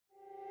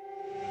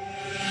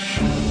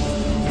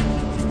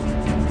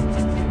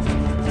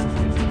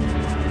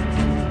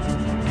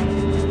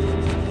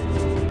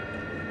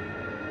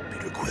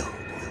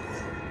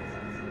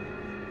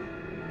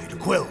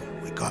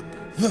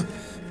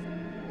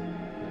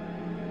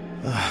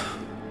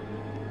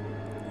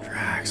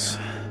Drax.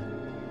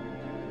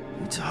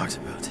 We talked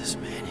about this,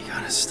 man. You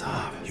gotta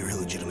stop. Your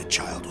illegitimate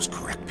child was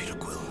correct, Peter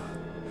Quill.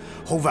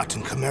 Hovat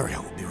and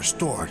Chimeria will be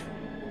restored.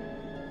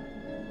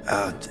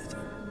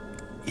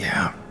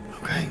 Yeah,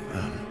 okay,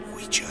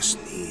 We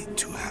just need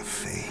to have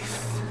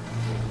faith.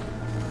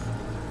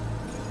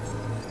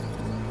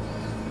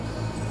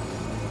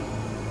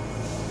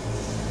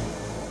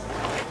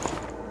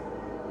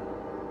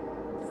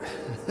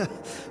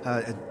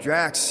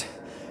 Drax,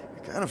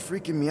 you're kind of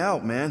freaking me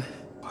out, man.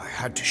 I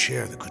had to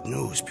share the good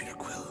news, Peter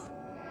Quill.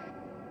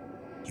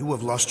 You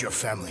have lost your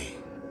family.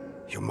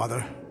 Your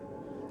mother,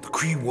 the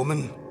Kree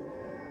woman.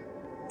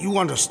 You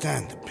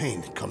understand the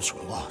pain that comes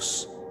from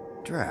loss.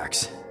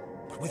 Drax.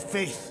 But with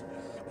faith,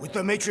 with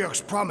the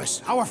Matriarch's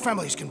promise, our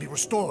families can be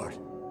restored.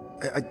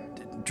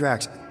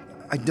 Drax,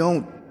 I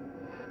don't...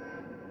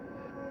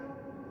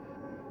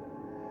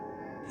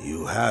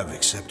 You have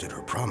accepted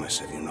her promise,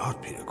 have you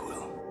not, Peter Quill?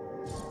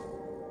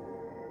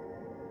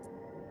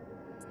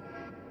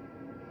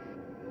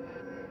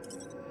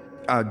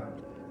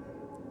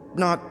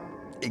 Not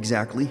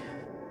exactly.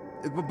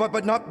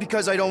 But not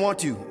because I don't want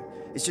to.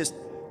 It's just...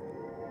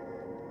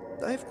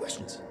 I have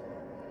questions.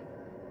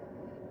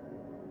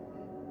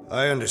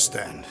 I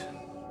understand.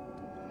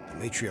 The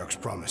Matriarch's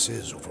promise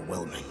is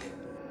overwhelming.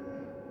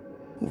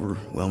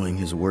 Overwhelming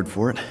is a word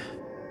for it.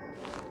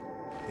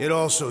 It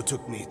also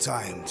took me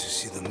time to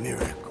see the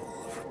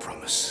miracle of her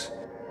promise.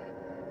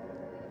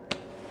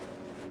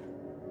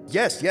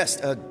 Yes,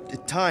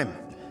 time.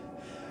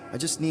 I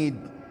just need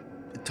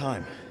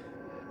time.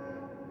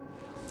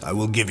 I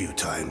will give you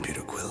time,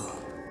 Peter Quill.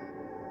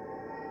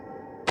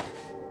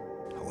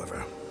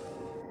 However,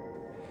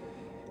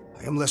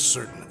 I am less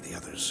certain of the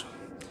others.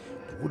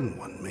 The Wooden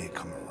One may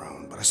come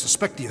around, but I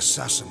suspect the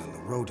assassin and the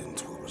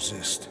rodent will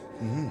resist.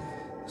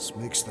 This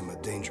makes them a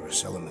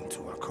dangerous element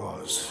to our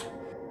cause.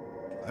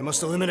 I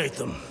must eliminate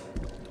them.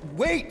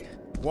 Wait!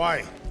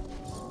 Why?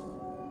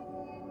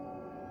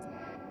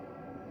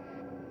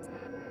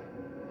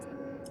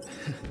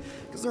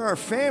 Because they're our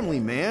family,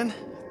 man.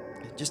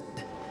 Just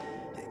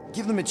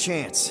give them a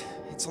chance.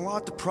 It's a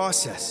lot to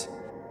process.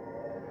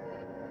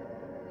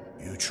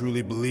 You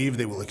truly believe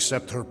they will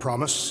accept her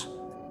promise?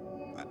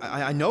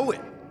 I know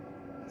it.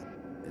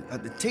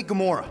 Take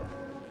Gamora.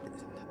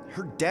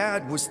 Her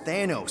dad was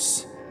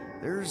Thanos.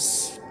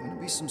 There's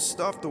gonna be some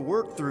stuff to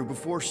work through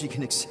before she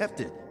can accept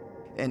it.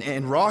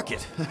 And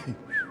Rocket.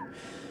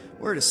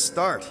 Where to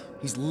start?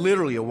 He's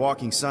literally a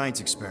walking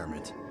science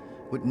experiment.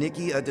 What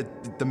Nikki, the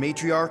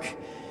matriarch,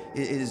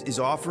 is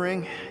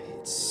offering,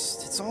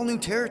 it's all new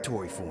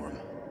territory for him.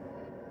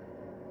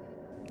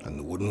 And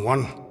the Wooden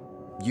One?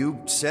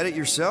 You said it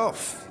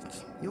yourself.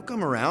 He'll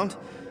come around.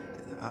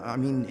 I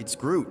mean, it's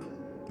Groot,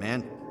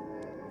 man.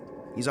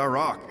 He's our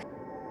rock.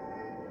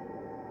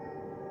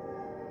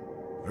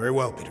 Very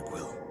well, Peter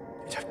Quill.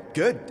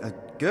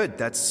 Good.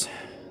 That's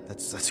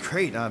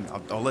great.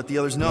 I'll let the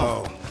others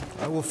know. No,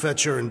 I will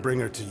fetch her and bring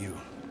her to you.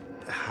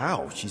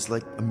 How? She's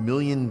like a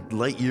million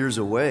light years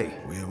away.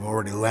 We have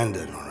already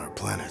landed on our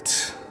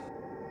planet.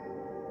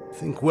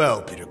 Think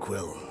well, Peter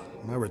Quill.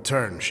 When I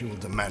return, she will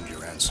demand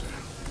your answer.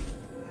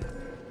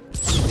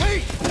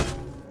 Wait!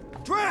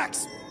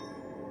 Drax!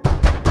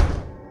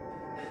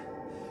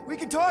 We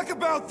can talk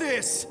about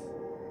this!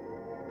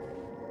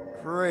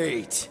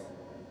 Great.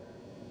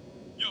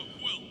 Yo,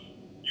 Quill,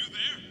 you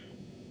there?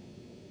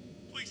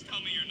 Please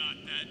tell me you're not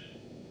dead.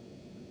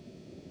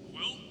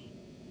 Quill?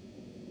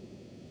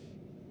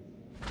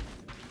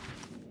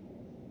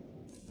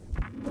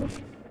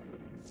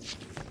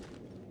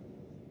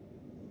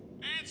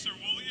 Answer,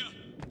 will ya?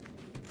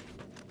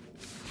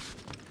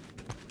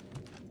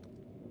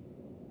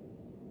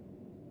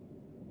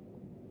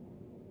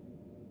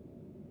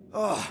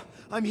 Oh,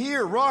 I'm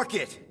here,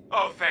 Rocket!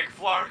 Oh, thank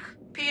Flark.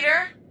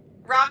 Peter?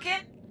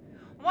 Rocket?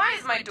 Why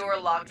is my door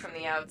locked from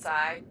the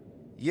outside?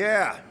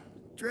 Yeah,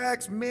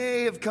 Drax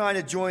may have kind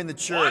of joined the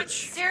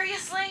church.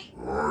 Seriously?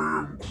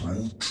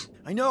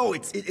 I know,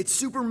 it's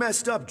super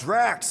messed up,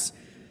 Drax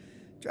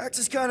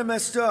is kind of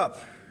messed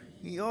up.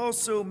 He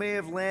also may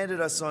have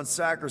landed us on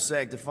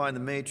Sacrosanct to find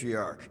the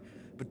Matriarch.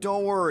 But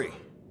don't worry.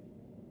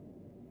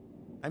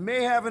 I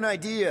may have an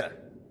idea.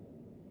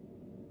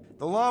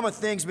 The llama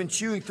thing's been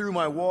chewing through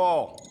my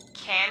wall.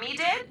 Cammy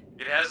did?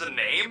 It has a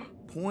name?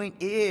 Point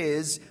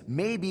is,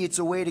 maybe it's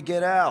a way to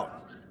get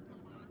out.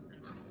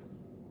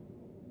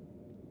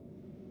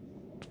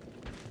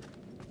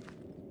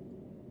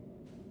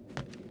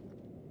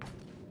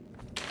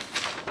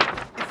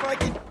 If I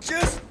can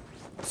just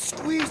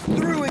squeeze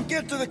through and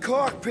get to the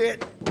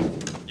cockpit.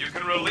 You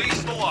can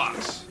release the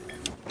locks.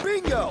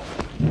 Bingo!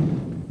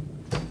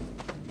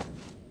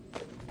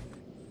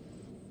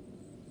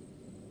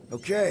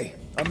 Okay,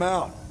 I'm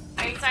out.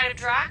 Are you inside of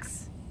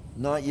Drax?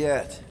 Not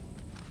yet.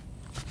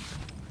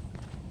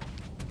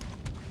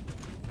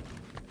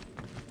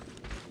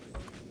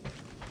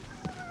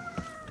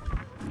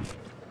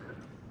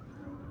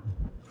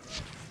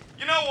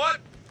 You know what?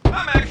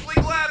 I'm actually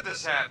glad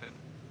this happened.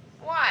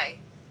 Why?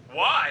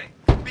 Why?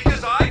 Because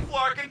As I,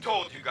 Flarkin,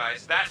 told you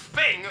guys, that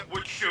thing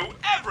would shoot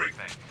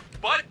everything.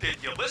 But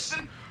did you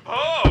listen?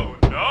 Oh,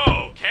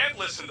 no. Can't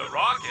listen to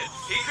Rocket.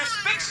 He just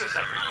fixes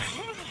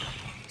everything.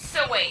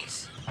 So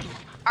wait.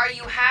 Are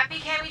you happy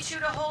Cammy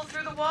chewed a hole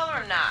through the wall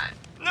or not?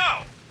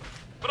 No.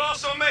 But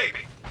also maybe.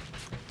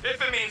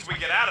 If it means we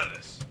get out of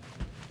this.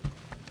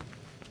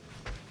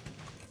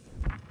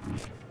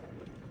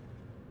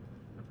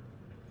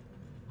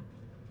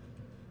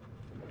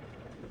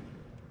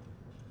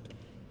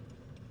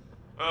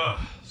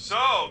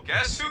 So,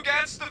 guess who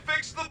gets to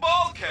fix the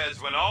bulkheads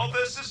when all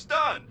this is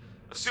done?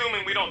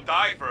 Assuming we don't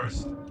die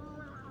first.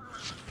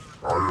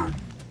 I am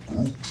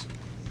Groot.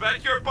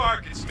 Bet your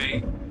bark it's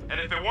me. And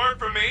if it weren't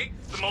for me,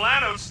 the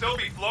Milano'd still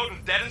be floating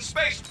dead in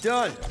space.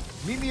 Done.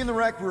 Meet me in the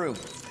rec room.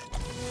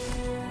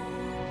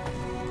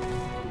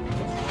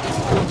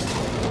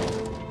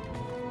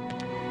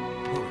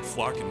 What are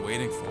Flarkin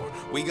waiting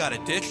for? We gotta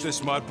ditch this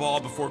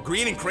mudball before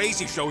Green and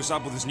Crazy shows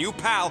up with his new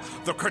pal,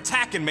 the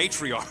Kratakan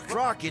matriarch.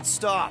 Rocket,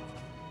 stop.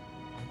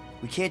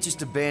 We can't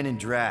just abandon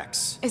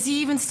Drax. Is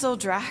he even still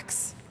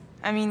Drax?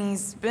 I mean,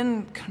 he's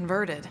been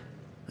converted.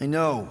 I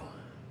know.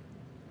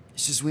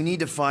 It's just we need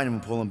to find him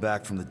and pull him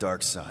back from the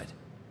dark side.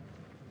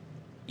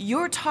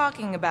 You're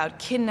talking about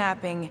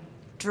kidnapping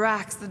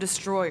Drax the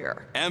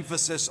Destroyer.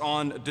 Emphasis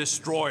on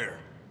destroyer.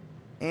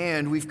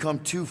 And we've come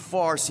too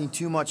far, seen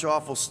too much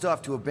awful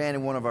stuff to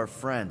abandon one of our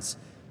friends.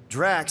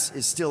 Drax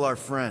is still our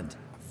friend.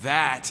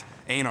 That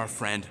ain't our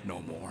friend no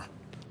more.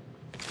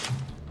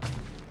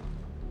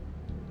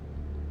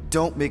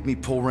 Don't make me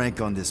pull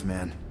rank on this,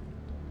 man.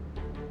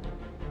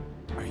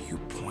 Are you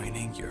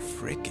pointing your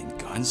frickin'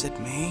 guns at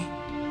me?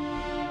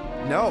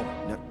 No,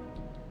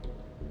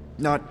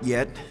 not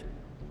yet.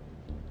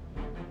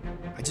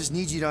 I just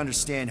need you to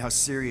understand how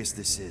serious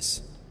this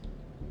is.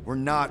 We're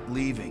not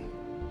leaving.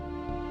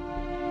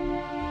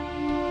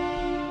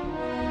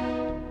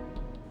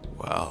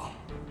 Well,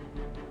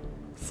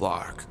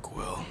 Flark,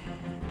 Quill.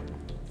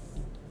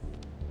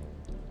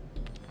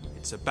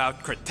 It's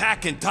about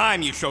Kratakan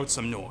time you showed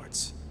some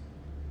Nords.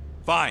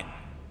 Fine.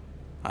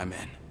 I'm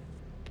in.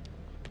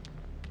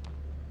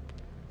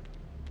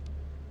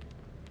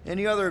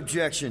 Any other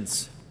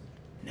objections?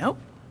 Nope.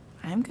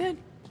 I'm good.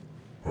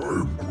 I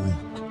am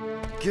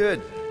Groot.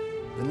 Good.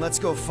 Then let's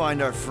go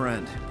find our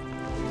friend.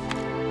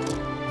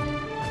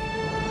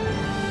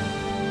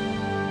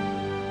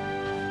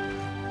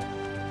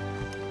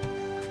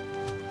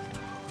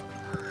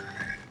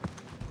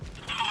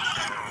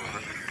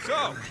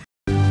 So,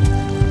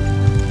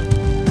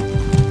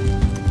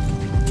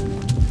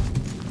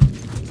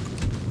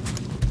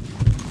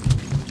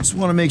 Just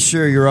want to make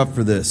sure you're up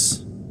for this.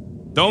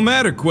 Don't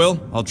matter,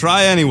 Quill. I'll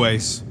try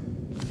anyways.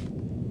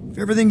 If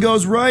everything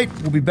goes right,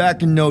 we'll be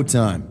back in no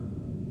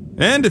time.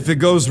 And if it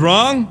goes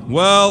wrong,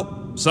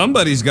 well,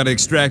 somebody's got to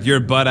extract your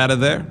butt out of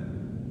there.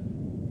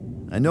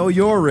 I know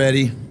you're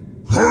ready.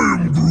 I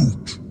am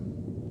Groot.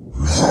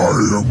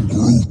 I am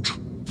Groot.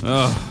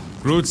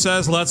 Groot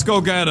says let's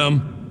go get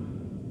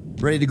him.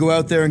 Ready to go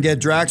out there and get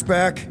Drax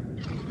back?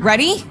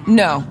 Ready?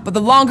 No, but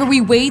the longer we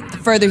wait, the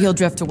further he'll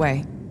drift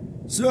away.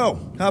 So,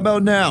 how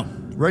about now?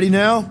 Ready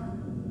now?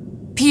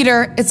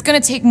 Peter, it's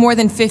gonna take more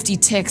than 50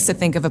 ticks to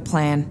think of a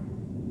plan.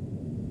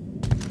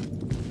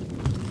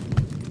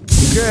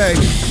 Okay,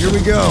 here we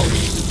go.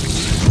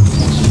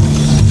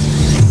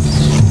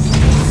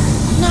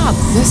 Not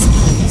this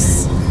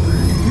place.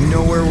 You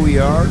know where we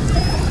are?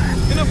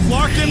 In a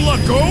Flarkin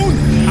lagoon?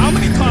 How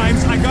many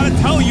times I gotta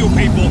tell you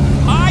people,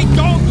 I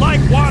don't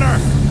like water!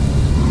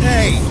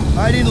 Hey,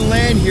 I didn't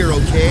land here,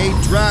 okay?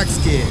 Drax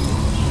did.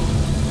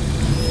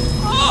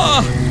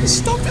 This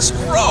stuff is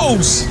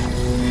gross!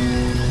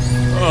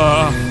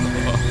 Are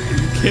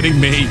you kidding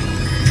me?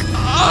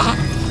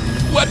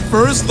 Wet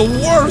fur's the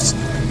worst!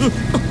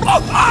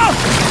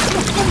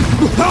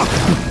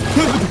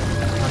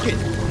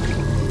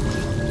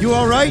 You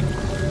alright?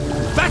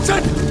 That's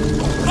it!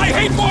 I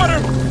hate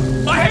water!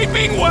 I hate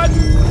being wet!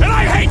 And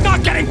I hate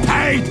not getting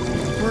paid!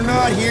 We're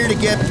not here to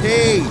get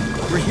paid.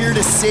 We're here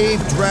to save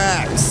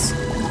Drax.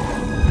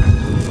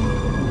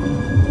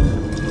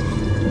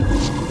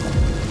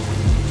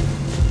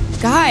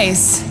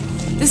 Guys,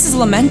 this is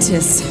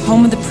Lamentus,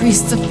 home of the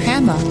priests of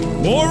Pama.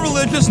 More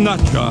religious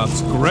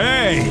nutjobs,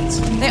 great!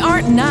 They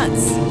aren't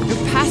nuts.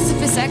 They're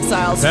pacifist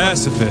exiles.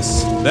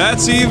 Pacifists,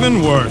 that's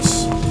even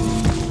worse.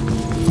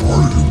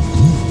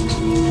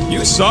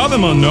 You saw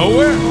them on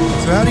Nowhere?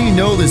 So how do you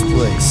know this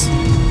place?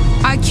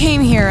 I came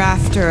here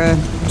after a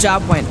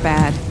job went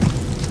bad.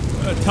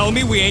 Tell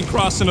me we ain't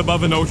crossing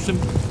above an ocean?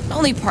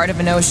 Only part of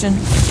an ocean.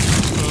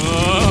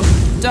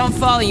 Don't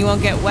fall, you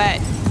won't get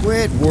wet.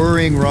 Quit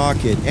worrying,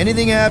 Rocket.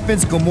 Anything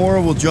happens,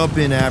 Gamora will jump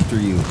in after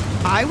you.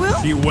 I will?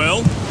 She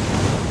will?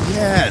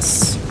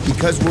 Yes,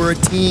 because we're a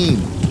team.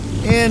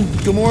 And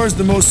Gamora's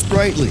the most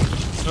sprightly.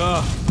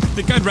 I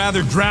think I'd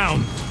rather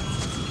drown.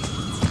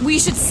 We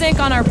should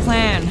sync on our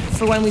plan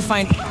for when we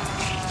find...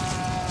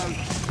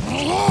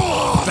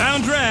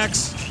 Found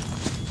Drax.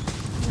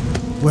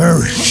 Where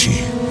is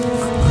she?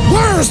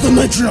 Where is the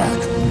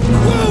matriarch?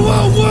 Whoa,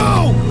 whoa,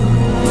 whoa!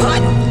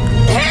 Put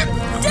him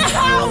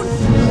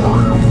down!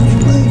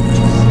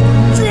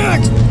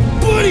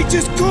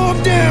 Just calm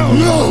down!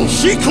 No,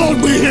 she called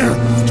me here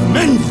to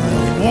mend what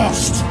I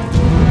lost.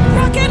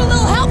 Rocket, a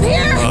little help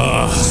here?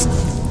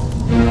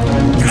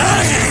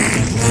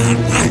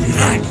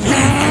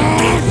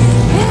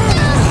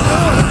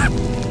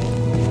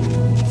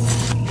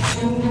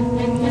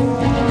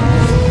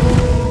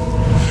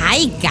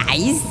 Hi,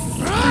 guys.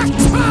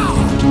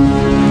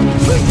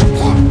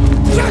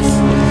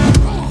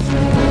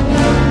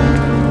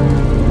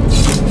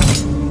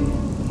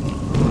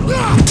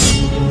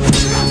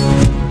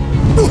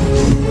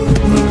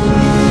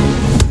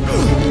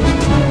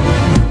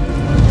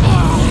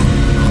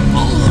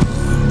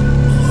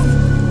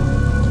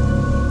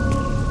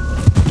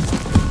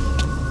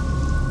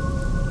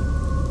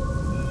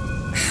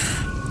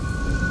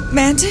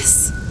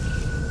 Mantis?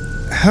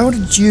 How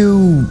did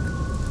you...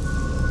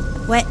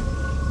 What?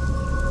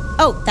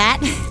 Oh, that?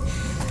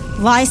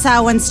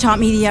 Lysa once taught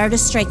me the art of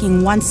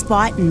striking one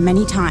spot and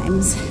many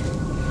times.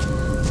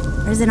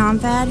 There's an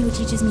Omfad who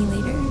teaches me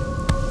later.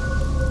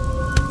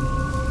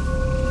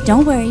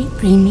 Don't worry,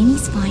 Green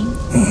Meanie's fine.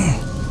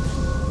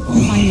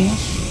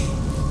 Fine-ish.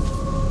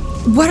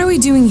 What are we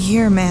doing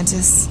here,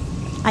 Mantis?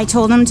 I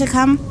told him to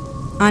come,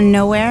 on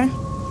nowhere.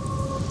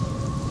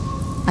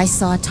 I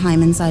saw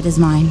time inside his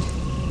mind.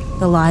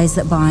 The lies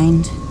that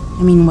bind.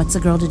 I mean, what's a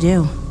girl to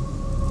do?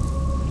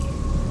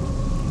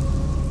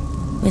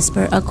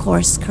 Whisper a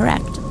course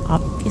correct,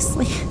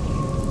 obviously.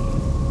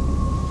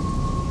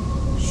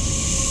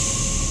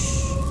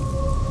 Shh.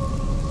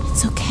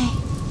 It's okay.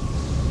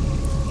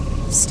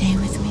 Stay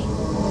with me.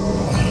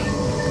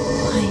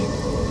 Quiet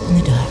in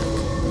the dark.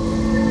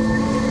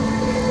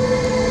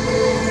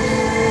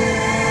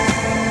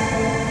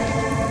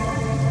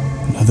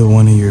 Another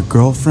one of your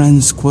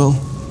girlfriends, Quill?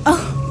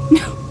 Oh, no.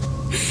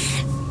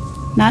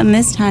 Not in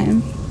this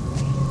time.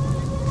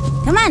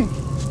 Come on.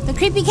 The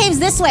creepy cave's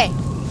this way.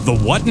 The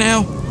what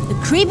now? The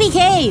creepy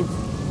cave,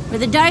 where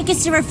the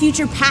darkest of our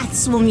future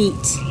paths will meet.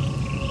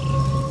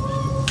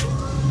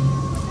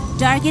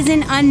 Dark as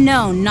in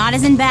unknown, not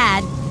as in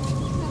bad.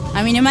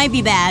 I mean, it might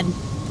be bad,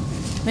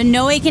 but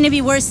no way can it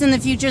be worse than the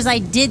futures I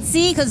did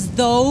see, because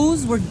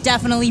those were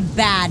definitely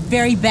bad,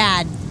 very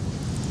bad.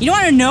 You don't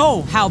want to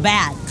know how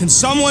bad. Can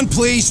someone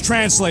please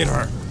translate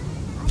her?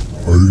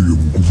 I am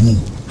Groot.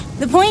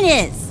 The point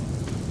is,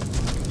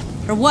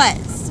 or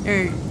was,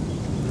 or...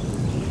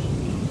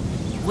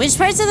 Which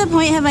parts of the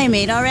point have I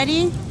made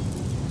already?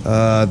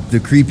 The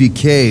creepy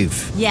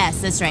cave.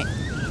 Yes, that's right.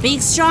 Big,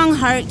 strong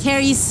heart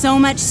carries so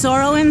much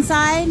sorrow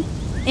inside.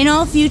 In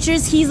all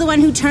futures, he's the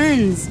one who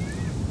turns.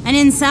 And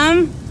in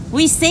some,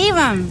 we save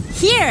him.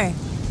 Here.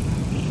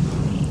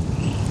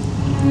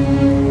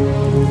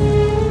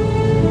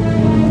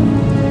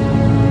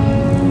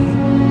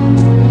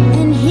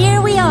 And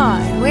here we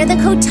are, where the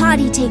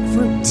Kotati take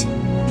fruit.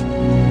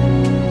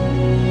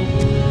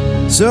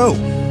 So,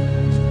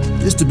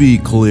 just to be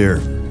clear,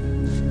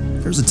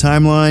 there's a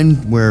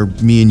timeline where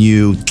me and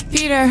you...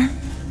 Peter,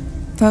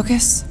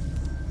 focus.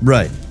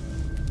 Right.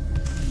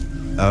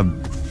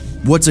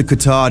 What's a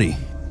Kotati?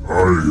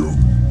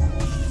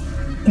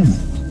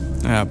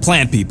 I am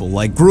Plant people,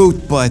 like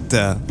Groot, but,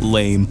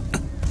 lame.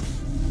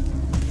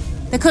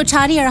 The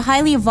Kotati are a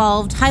highly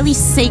evolved, highly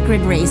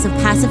sacred race of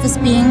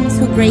pacifist beings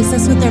who grace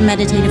us with their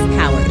meditative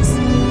powers.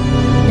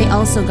 They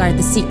also guard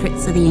the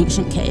secrets of the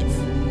ancient cave.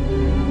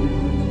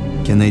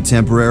 Can they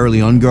temporarily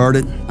unguard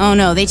it? Oh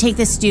no, they take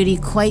this duty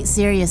quite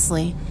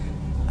seriously.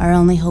 Our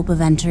only hope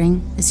of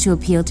entering is to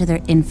appeal to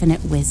their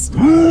infinite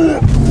wisdom.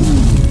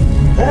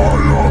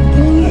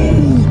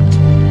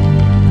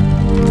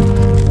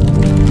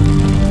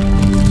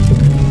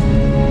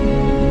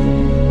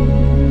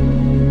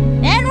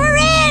 And we're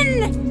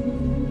in!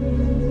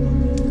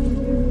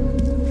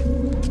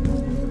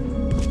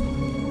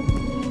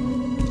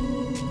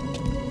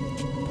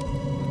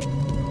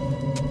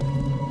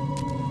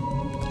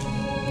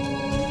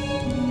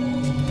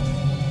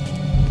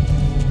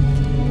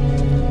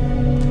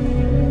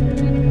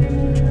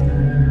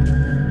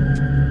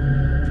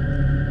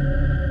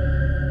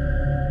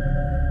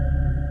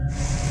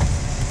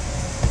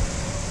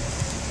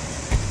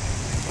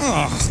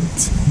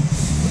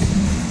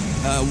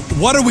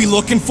 What are we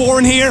looking for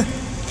in here?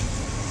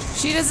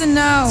 She doesn't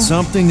know.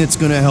 Something that's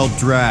gonna help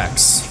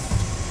Drax.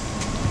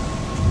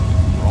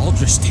 We're all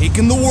just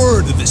taking the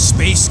word of the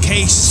space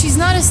case. She's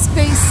not a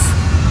space...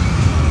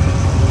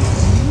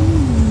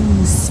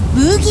 Ooh,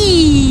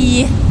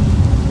 spooky!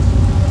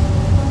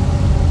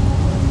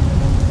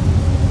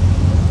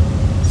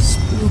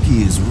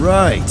 Spooky is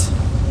right.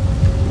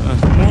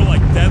 More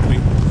like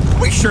deadly.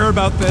 Are we sure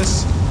about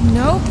this?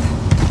 Nope.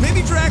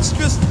 Maybe Drax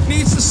just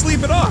needs to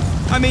sleep it off.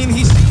 I mean,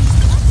 he's...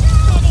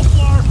 Double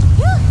floor.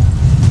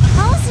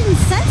 Alice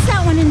didn't sense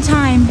that one in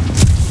time.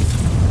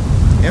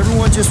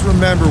 Everyone just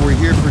remember we're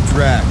here for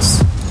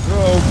Drax.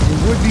 Though, it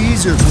would be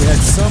easier if we had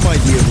some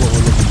idea of what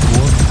we're looking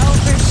for. Oh,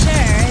 for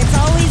sure. It's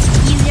always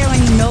easier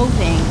when you know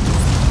things.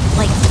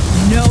 Like,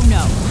 no.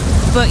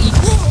 But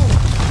This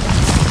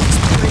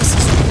place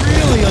is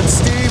really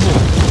unstable.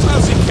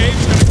 Lousy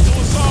cave's gonna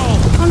kill us all.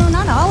 Oh no,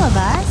 not all of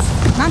us.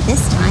 Not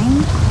this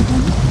time.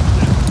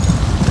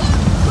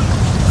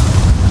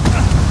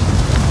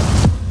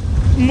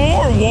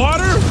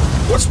 water?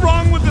 What's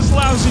wrong with this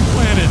lousy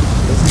planet?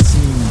 Doesn't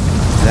seem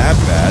that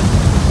bad.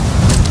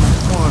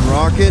 Come on,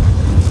 Rocket.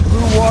 A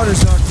little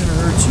water's not gonna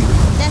hurt you.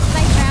 Death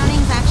by drowning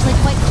is actually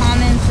quite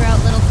common throughout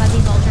Little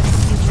Fuzzy's alternate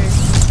futures.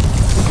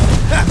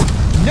 Ha!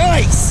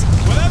 Nice!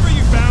 Whatever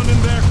you found in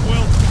there,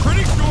 Quill,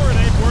 pretty sure it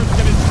ain't worth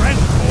getting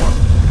drenched for.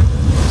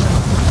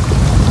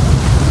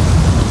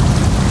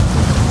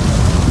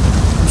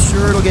 I'm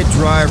sure it'll get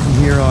drier from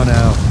here on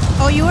out.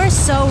 Oh, you are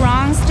so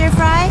wrong, Stir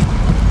Fry.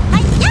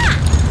 Hi-ya!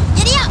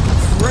 Giddy up!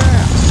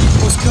 Crap!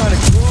 That was kinda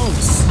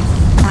close.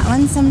 That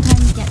one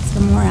sometimes gets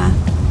Gamora.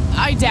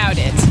 I doubt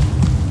it.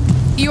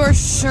 You're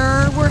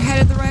sure we're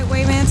headed the right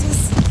way,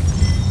 Mantis?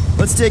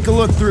 Let's take a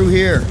look through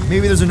here.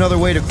 Maybe there's another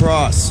way to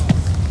cross.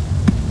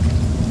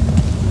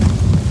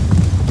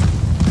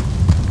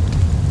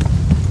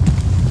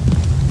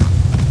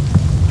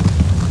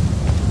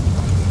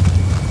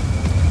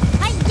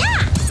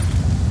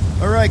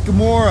 All right,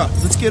 Gamora,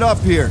 let's get up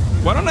here.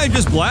 Why don't I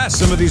just blast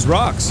some of these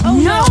rocks? Oh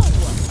no!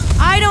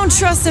 I don't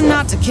trust him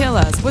not to kill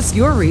us. What's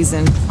your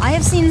reason? I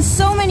have seen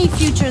so many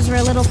futures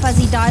where Little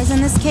Fuzzy dies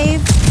in this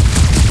cave.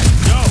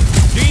 Yo,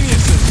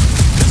 geniuses!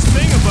 This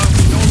thing above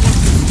me don't look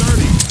too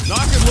sturdy.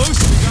 Knock it loose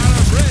and we got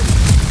our bridge.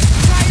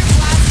 Try your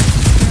blast.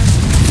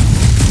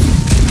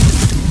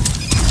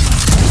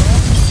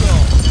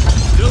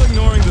 Still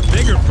ignoring the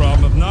bigger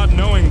problem of not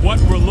knowing what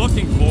we're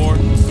looking for.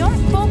 Don't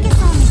focus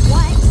on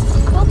what.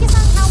 Focus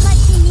on how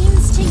much he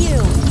means to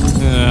you.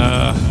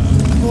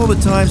 All the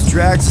times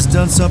Drax has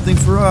done something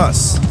for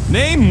us.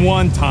 Name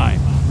one time.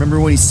 Remember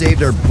when he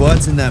saved our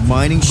butts in that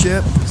mining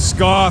ship?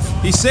 Scoff,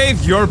 he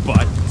saved your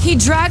butt. He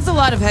drags a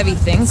lot of heavy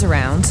things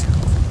around.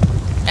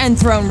 And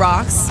thrown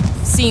rocks.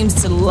 Seems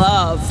to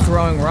love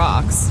throwing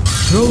rocks.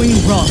 Throwing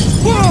rocks.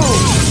 Whoa!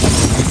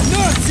 Did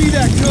not see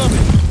that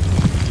coming!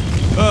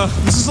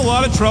 This is a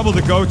lot of trouble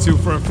to go to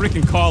for a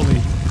freaking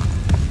colleague.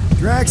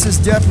 Drax has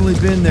definitely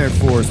been there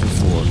for us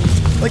before.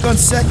 Like on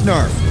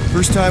Seknarf.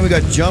 First time we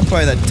got jumped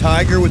by that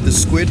tiger with the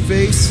squid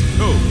face.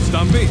 Who,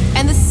 Stumpy?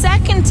 And the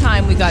second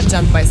time we got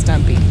jumped by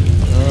Stumpy.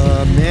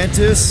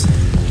 Mantis?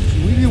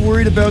 Should we be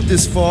worried about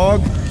this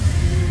fog?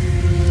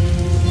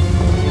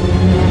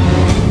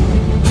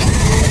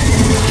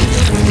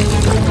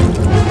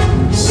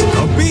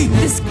 Stumpy?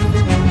 This...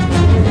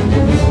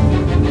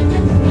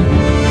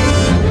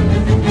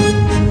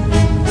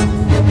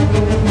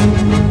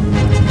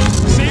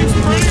 Seems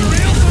pretty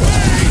real to me!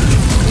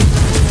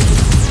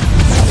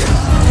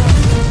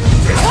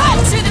 Cut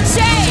to the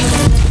chase!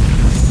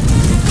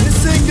 This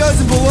thing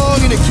doesn't belong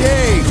in a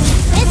cave.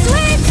 It's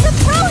where it's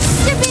supposed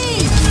to be!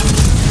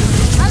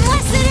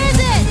 Unless it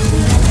isn't!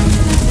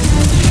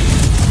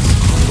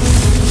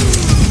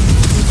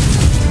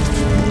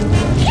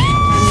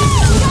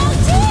 Go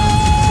team!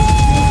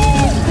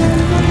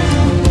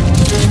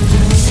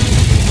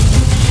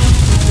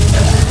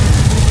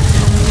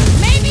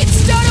 Maybe it's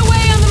stowed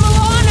away on the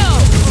Milano!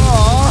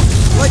 Aw,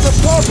 like a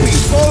puppy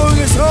following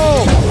us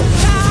home.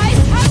 Guys,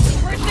 how do we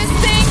work this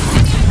thing?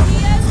 Any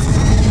ideas?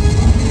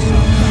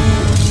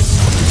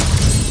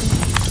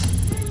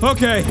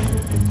 Okay,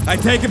 I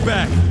take it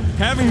back.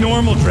 Having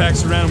normal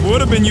Drax around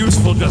would have been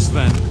useful just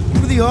then.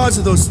 What are the odds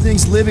of those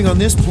things living on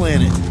this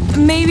planet?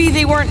 Maybe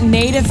they weren't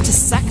native to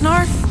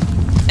Seknarf?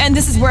 And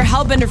this is where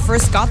Hellbender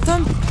first got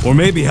them? Or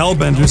maybe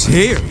Hellbender's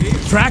here,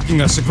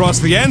 tracking us across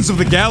the ends of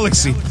the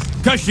galaxy,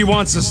 because she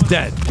wants us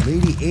dead.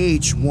 Lady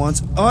H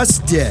wants us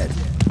dead.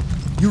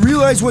 You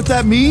realize what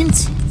that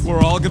means?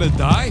 We're all gonna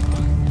die?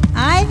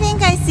 I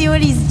think I see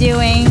what he's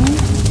doing.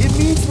 It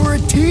means we're a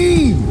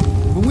team.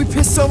 When we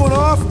piss someone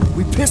off,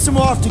 we piss them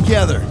off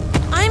together.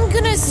 I'm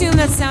gonna assume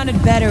that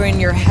sounded better in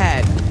your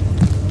head.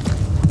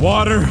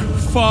 Water,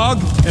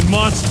 fog, and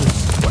monsters.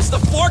 What's the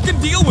forking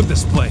deal with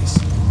this place?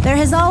 There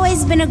has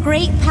always been a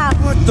great power.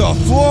 What the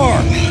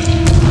floor?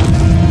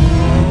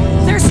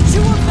 There's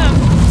two of them!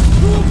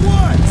 Who of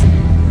what?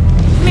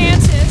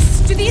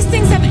 Mantis, do these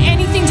things have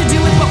anything to do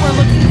with what we're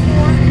looking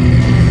for?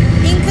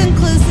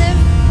 Inconclusive.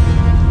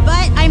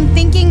 But I'm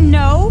thinking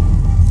no.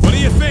 What do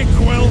you think,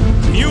 Quill?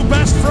 New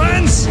best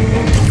friends?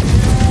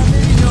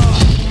 Maybe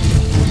not.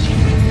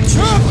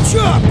 Chop,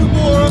 chop,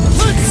 Gamora!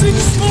 Let's sing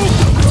smoke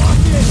the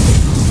rocket!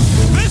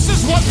 This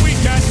is what we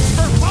get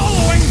for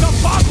following the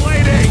bug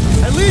lady!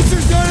 At least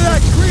there's none of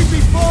that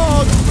creepy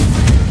fog!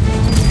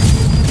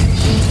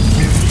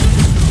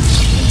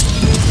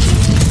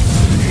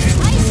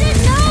 I should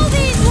know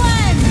these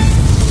ones!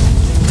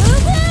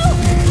 Boo-boo!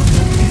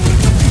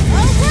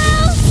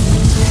 Oh-boo!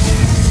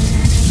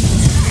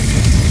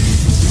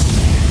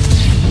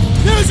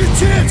 Now's your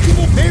chance,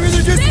 Gamora! Maybe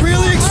they're just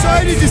really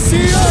excited to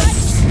see us!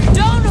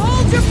 Don't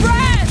hold your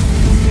breath!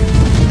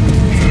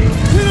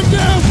 Hit him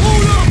down!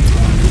 Hold up!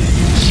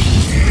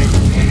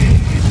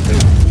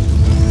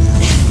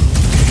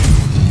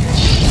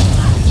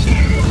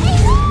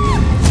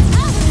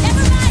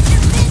 Never mind,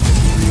 you're busy!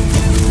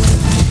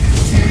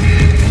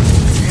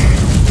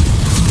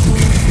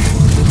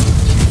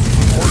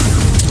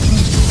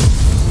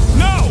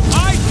 No,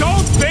 I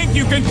don't think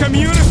you can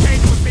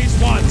communicate with these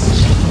ones!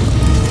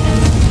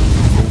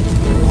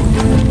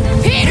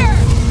 Peter!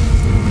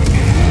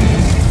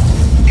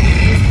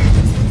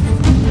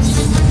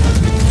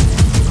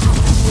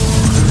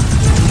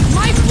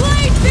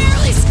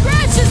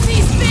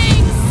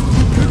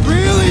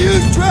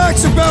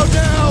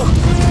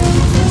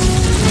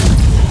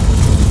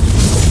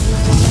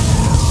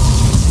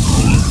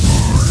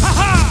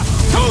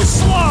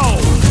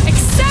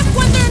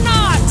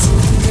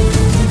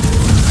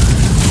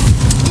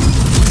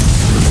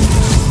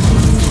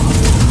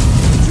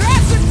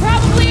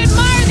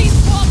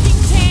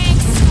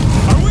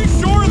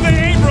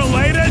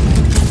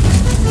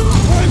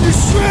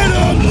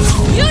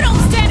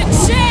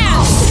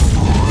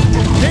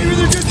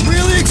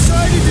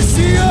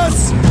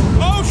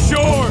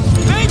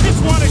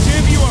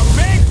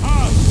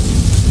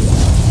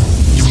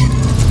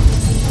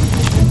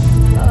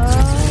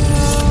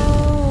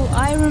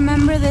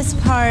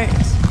 start.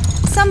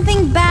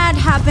 Something bad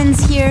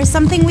happens here,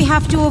 something we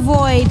have to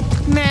avoid.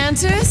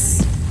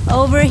 Mantis?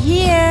 Over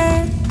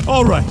here.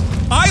 All right.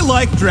 I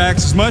like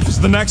Drax as much as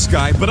the next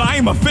guy, but I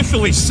am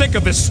officially sick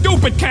of this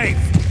stupid cave.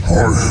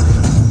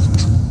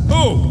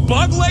 Oh,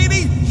 Bug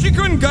Lady? She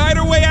couldn't guide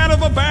her way out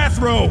of a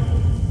bathroom.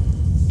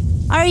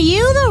 Are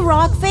you the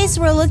rock face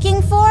we're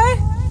looking for?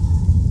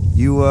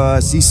 You,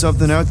 see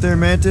something out there,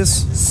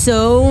 Mantis?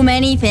 So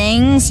many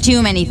things,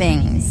 too many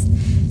things.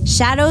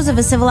 Shadows of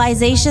a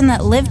civilization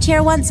that lived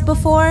here once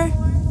before.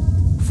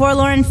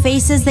 Forlorn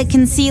faces that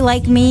can see,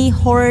 like me,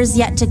 horrors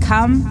yet to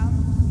come.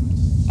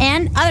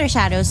 And other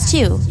shadows,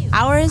 too.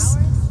 Ours,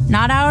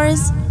 not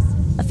ours.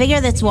 A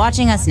figure that's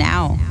watching us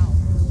now.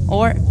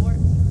 Or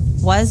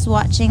was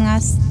watching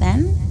us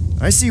then?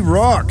 I see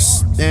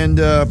rocks and,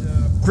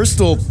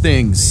 crystal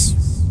things.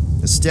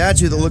 A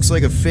statue that looks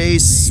like a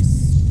face,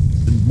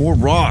 and more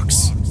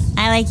rocks.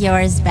 I like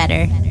yours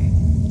better.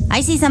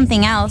 I see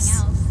something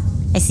else.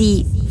 I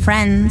see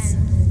friends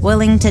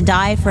willing to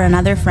die for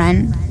another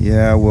friend.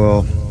 Yeah,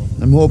 well,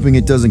 I'm hoping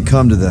it doesn't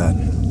come to that.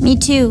 Me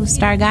too,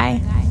 Star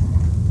Guy.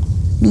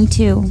 Me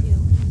too.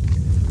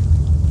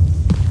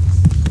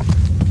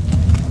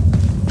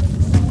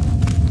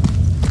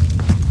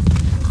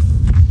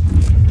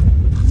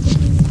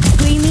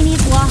 Greenie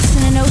lost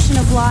in an ocean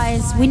of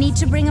lies. We need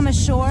to bring him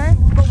ashore,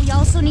 but we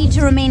also need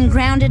to remain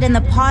grounded in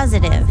the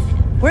positive.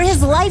 We're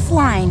his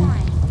lifeline.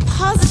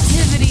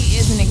 Positivity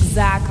isn't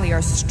exactly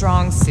our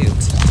strong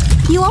suit.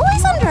 You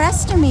always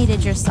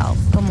underestimated yourself,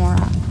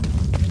 Gamora.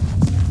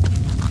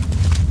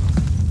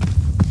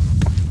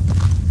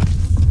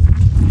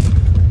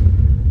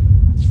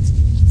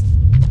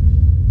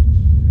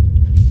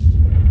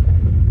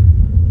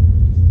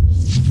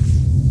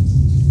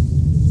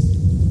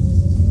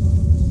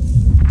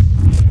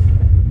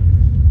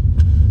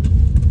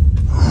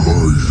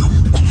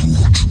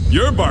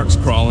 Your bark's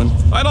crawling.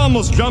 I'd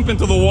almost jump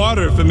into the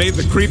water if it made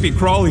the creepy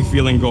crawly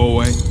feeling go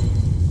away.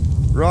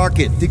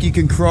 Rocket, think you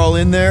can crawl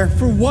in there?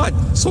 For what?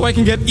 So I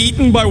can get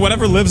eaten by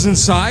whatever lives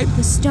inside?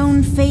 The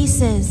stone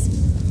faces.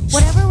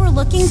 Whatever we're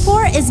looking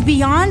for is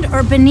beyond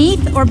or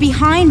beneath or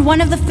behind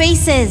one of the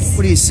faces.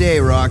 What do you say,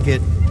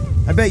 Rocket?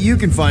 I bet you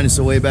can find us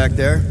a way back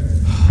there.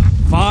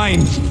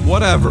 Fine,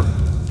 whatever.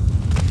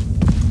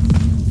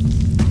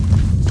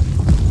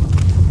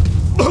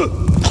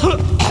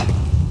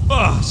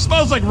 Ugh,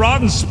 smells like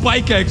rotten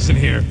spike eggs in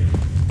here.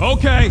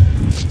 Okay,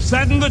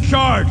 setting the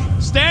charge.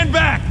 Stand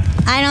back!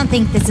 I don't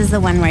think this is the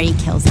one where he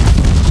kills him.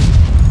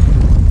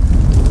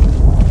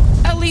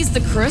 At least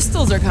the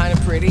crystals are kind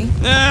of pretty.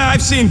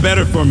 I've seen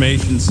better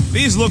formations.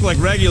 These look like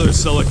regular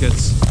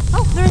silicates.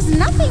 Oh, there's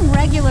nothing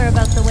regular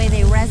about the way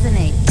they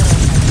resonate.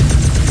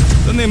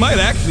 Then they might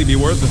actually be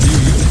worth a few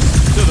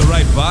units. To the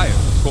right buyer,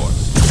 of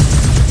course.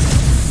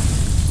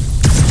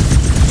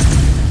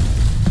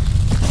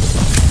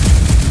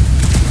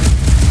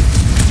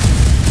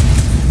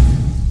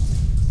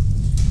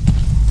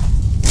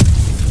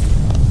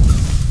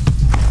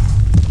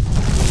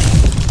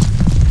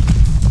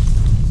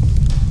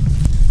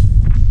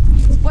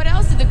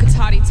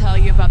 Tell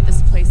you about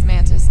this place,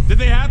 Mantis. Did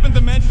they happen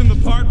to mention the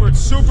part where it's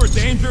super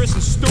dangerous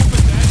and stupid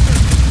dangerous?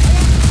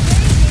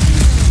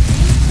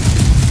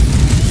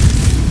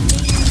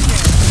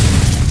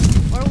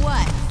 Or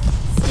what?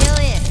 Still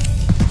is.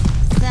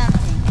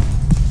 Something.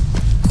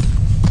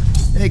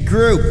 Hey,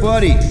 Groot,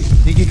 buddy.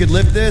 Think you could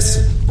lift this?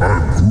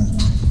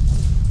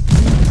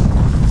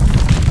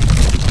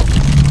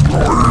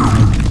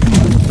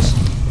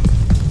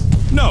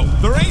 No,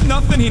 there ain't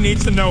nothing he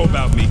needs to know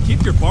about me.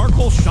 Keep your bark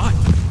hole shut.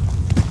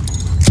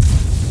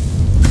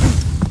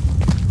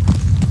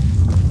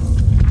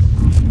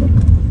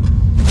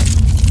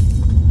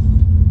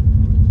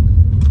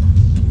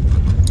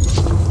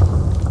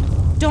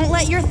 Don't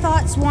let your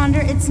thoughts wander.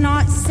 It's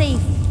not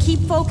safe. Keep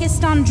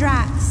focused on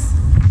Drax.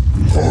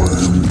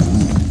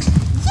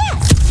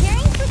 Yes,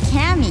 caring for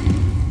Cammy.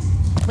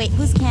 Wait,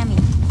 who's Cammy?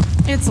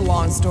 It's a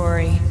long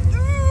story.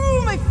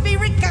 Ooh, my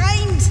favorite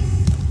kind.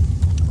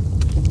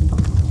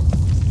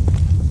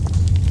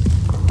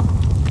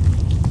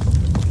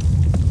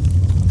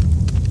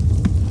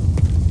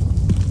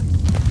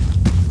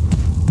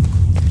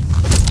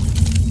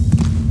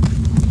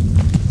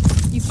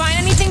 You find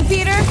anything,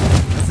 Peter?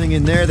 Nothing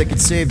in there that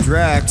could save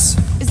Drax.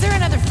 Is there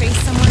another face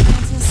somewhere,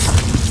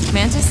 Mantis?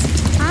 Mantis?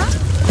 Huh?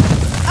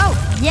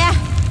 Oh, yeah.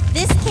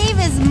 This cave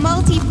is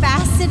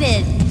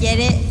multifaceted. Get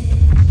it?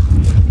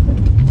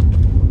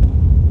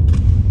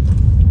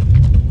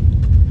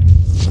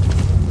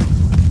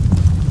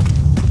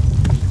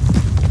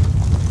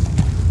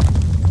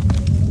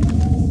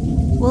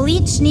 We'll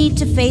each need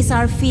to face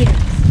our fears.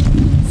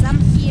 Some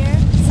here,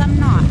 some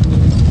not.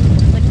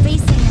 But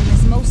facing them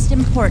is most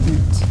important.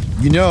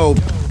 You know,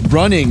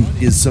 running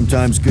is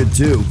sometimes good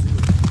too.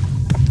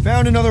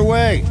 Found another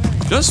way.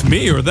 Just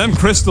me, or them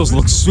crystals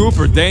look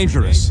super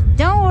dangerous.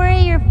 Don't worry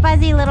your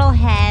fuzzy little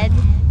head.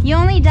 You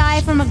only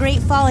die from a great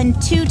fall in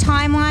 2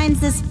 timelines.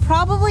 This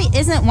probably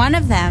isn't one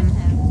of them.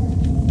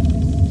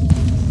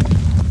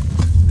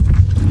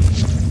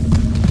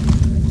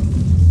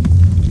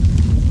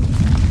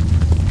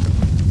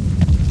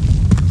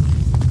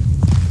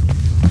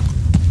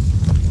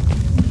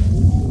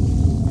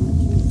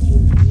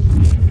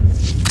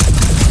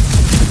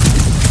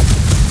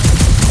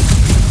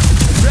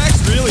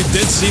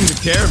 did seem to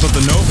care about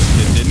the Nova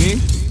kid, didn't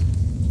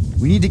he?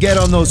 We need to get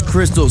on those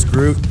crystals,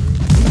 Groot.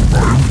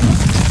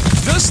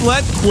 Just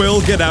let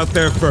Quill get out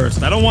there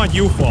first. I don't want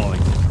you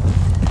falling.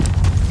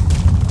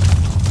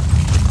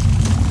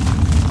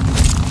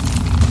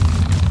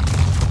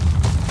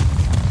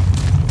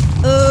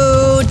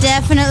 Ooh,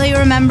 definitely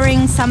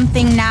remembering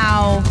something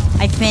now,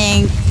 I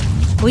think.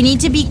 We need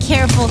to be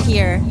careful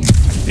here.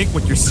 I think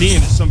what you're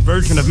seeing is some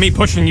version of me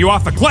pushing you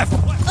off a cliff.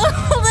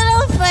 Oh,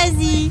 little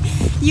Fuzzy,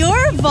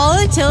 your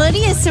volatility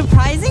is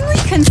surprisingly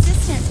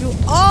consistent through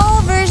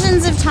all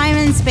versions of time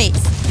and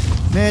space.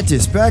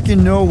 Mantis, back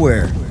in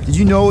nowhere. Did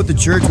you know what the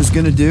church was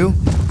gonna do?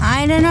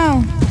 I don't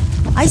know.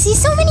 I see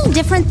so many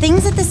different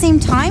things at the same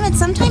time, it's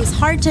sometimes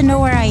hard to know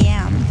where I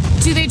am.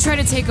 Do they try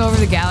to take over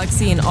the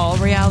galaxy in all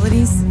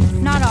realities?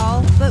 Not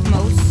all, but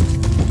most.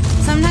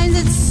 Sometimes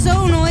it's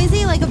so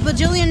noisy, like a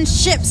bajillion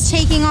ships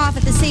taking off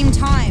at the same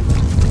time.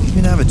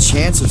 Even have a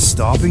chance of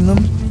stopping them?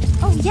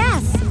 Oh,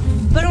 yes.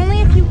 But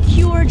only if you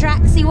cure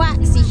Draxy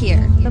Waxy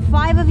here. The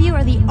 5 of you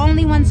are the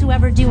only ones who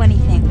ever do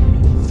anything.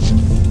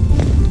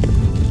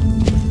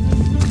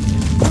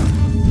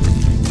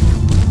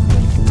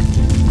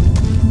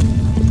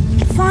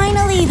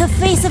 Finally, the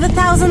face of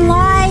 1,000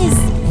 lies,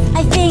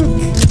 I think.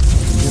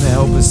 Gonna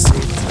help us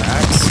save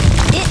Drax?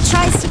 It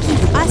tries to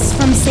keep us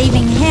from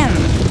saving him.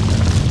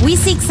 We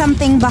seek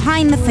something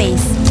behind the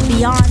face,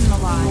 beyond the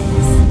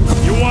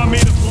lies. You want me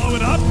to blow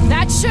it up?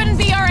 That shouldn't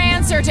be our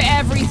answer to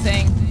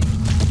everything.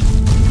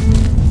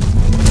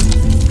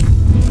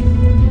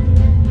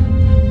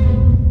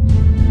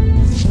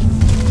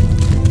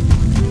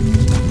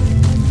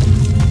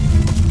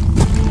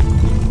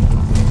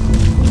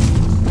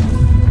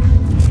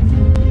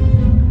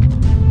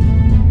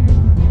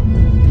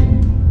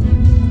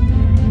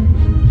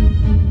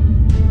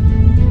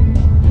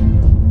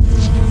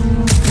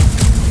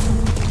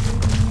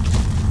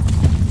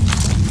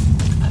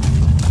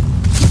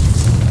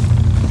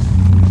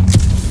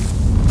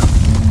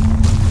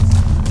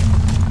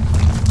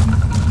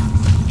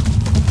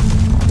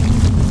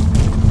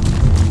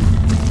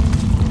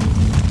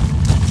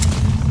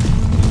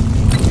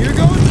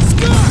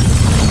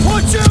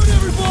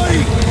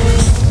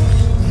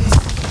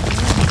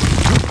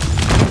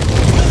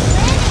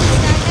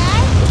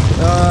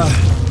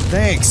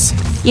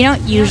 You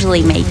don't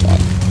usually make it.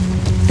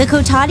 The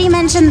Kotati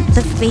mentioned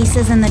the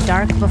faces in the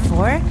dark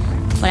before,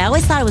 but I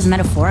always thought it was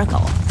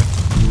metaphorical.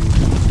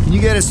 Can you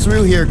get us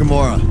through here,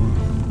 Gamora?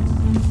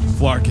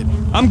 Flarkin,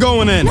 I'm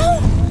going in. No,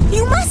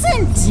 you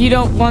mustn't! You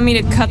don't want me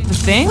to cut the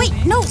thing? Wait,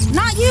 no,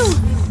 not you!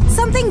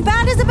 Something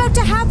bad is about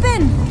to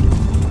happen!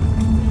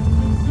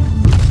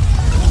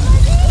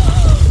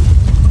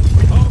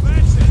 Oh,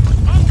 that's it.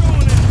 I'm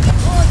going in.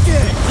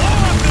 Blow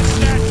up this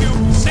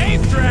statue,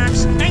 save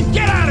Drax, and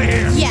get out of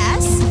here!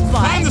 Yes,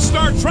 but... Time to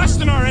start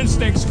trusting our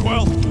instincts,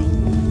 Quill.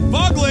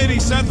 Bug Lady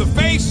said the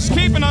face is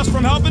keeping us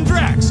from helping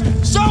Drax,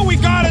 so we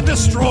gotta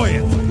destroy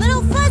it.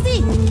 Little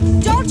Fuzzy,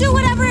 don't do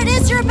whatever it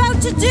is you're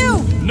about to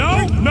do.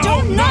 No, no,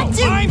 don't no. Not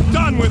do. I'm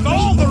done with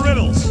all the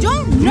riddles.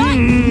 Don't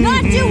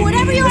not do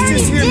whatever you already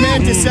did. Let's just hear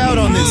Mantis out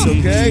on this,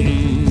 okay?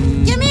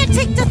 Give me a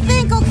tick to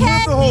think, okay?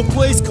 If the whole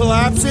place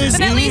collapses.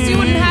 Then at least you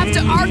wouldn't have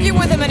to argue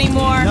with him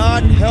anymore.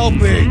 Not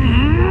helping.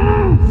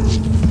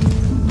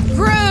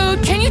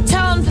 Groot, can you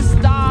tell him to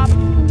stop?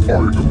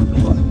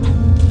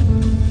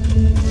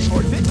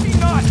 Or did she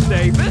not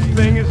say this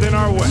thing is in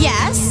our way?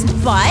 Yes,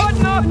 but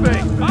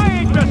nothing. I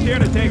ain't just here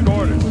to take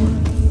orders.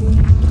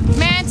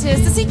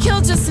 Mantis, does he kill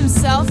just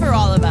himself or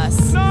all of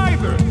us?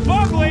 Neither.